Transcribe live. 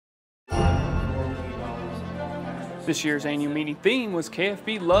This year's annual meeting theme was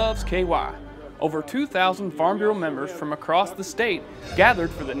KFB Loves KY. Over 2,000 Farm Bureau members from across the state gathered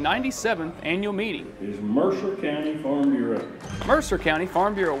for the 97th annual meeting. It is Mercer County Farm Bureau. Mercer County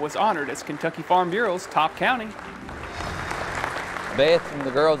Farm Bureau was honored as Kentucky Farm Bureau's top county. Beth and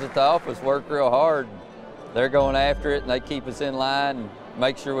the girls at the office work real hard. They're going after it and they keep us in line and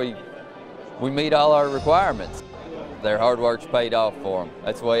make sure we meet all our requirements. Their hard work's paid off for them.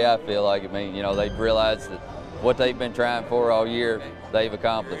 That's the way I feel like it. I mean, you know, they've realized that what they've been trying for all year, they've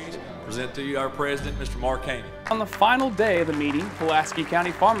accomplished. Present to you our president, Mr. Mark Haney. On the final day of the meeting, Pulaski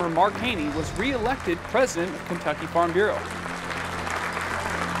County farmer Mark Haney was re-elected president of Kentucky Farm Bureau.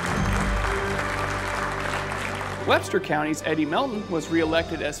 Webster County's Eddie Melton was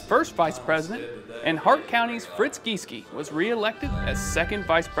re-elected as first vice president, and Hart County's Fritz Giesecke was re-elected as second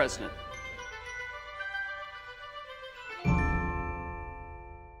vice president.